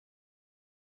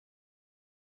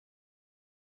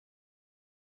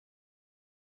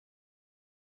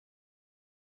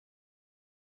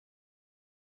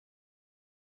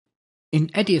In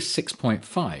EDIUS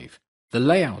 6.5, the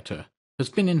layouter has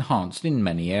been enhanced in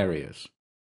many areas.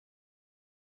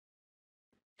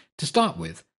 To start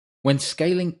with, when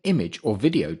scaling image or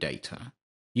video data,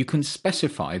 you can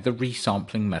specify the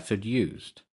resampling method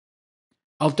used.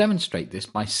 I'll demonstrate this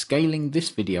by scaling this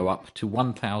video up to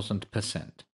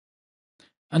 1000%.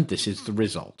 And this is the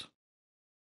result.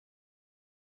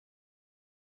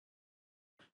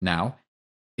 Now,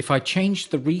 if I change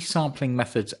the resampling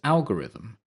method's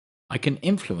algorithm, I can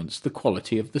influence the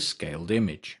quality of the scaled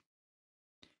image.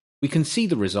 We can see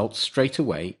the results straight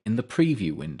away in the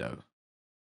preview window.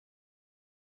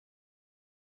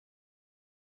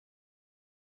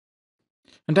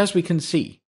 And as we can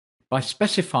see, by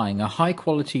specifying a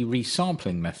high-quality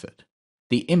resampling method,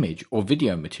 the image or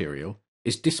video material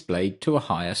is displayed to a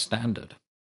higher standard.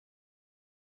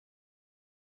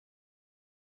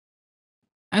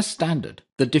 As standard,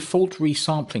 the default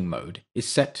resampling mode is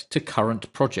set to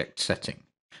current project setting,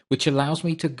 which allows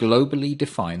me to globally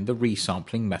define the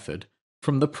resampling method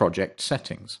from the project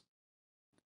settings.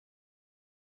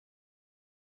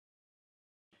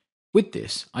 With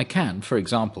this, I can, for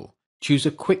example, choose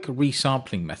a quick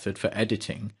resampling method for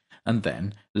editing and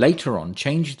then later on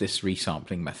change this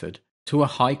resampling method to a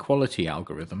high-quality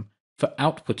algorithm for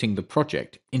outputting the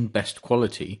project in best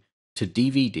quality to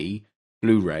DVD,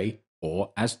 Blu-ray,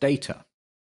 or as data.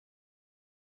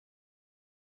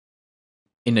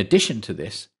 In addition to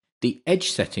this, the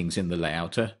edge settings in the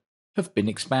layouter have been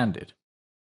expanded.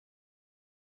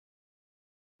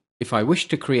 If I wish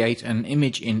to create an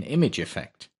image-in-image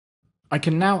effect, I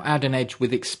can now add an edge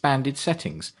with expanded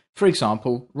settings, for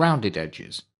example, rounded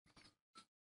edges.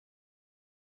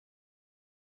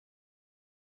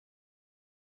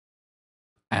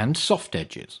 And soft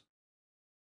edges.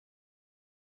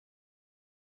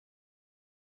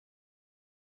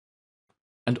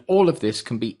 And all of this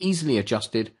can be easily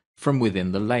adjusted from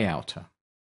within the layouter.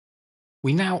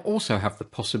 We now also have the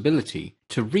possibility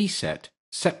to reset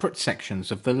separate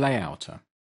sections of the layouter,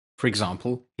 for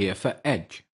example here for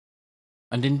edge.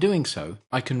 And in doing so,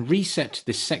 I can reset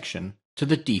this section to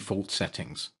the default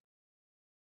settings.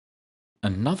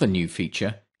 Another new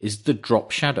feature is the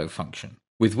drop shadow function,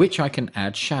 with which I can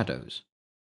add shadows.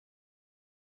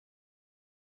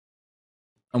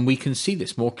 And we can see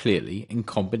this more clearly in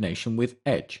combination with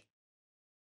edge.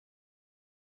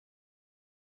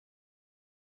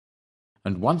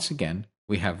 And once again,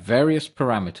 we have various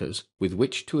parameters with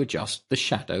which to adjust the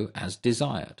shadow as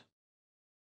desired.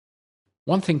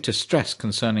 One thing to stress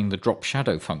concerning the drop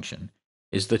shadow function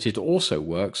is that it also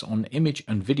works on image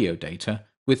and video data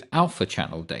with alpha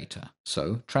channel data,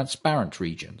 so transparent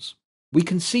regions. We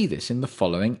can see this in the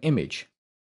following image.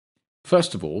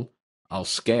 First of all, I'll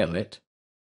scale it,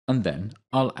 and then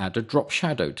I'll add a drop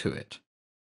shadow to it.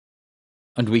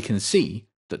 And we can see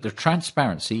that the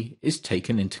transparency is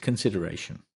taken into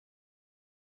consideration.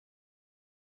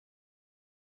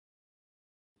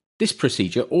 This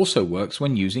procedure also works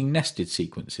when using nested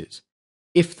sequences,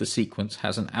 if the sequence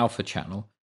has an alpha channel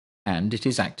and it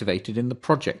is activated in the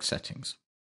project settings.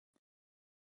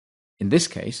 In this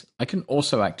case, I can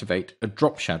also activate a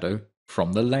drop shadow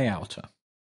from the layouter.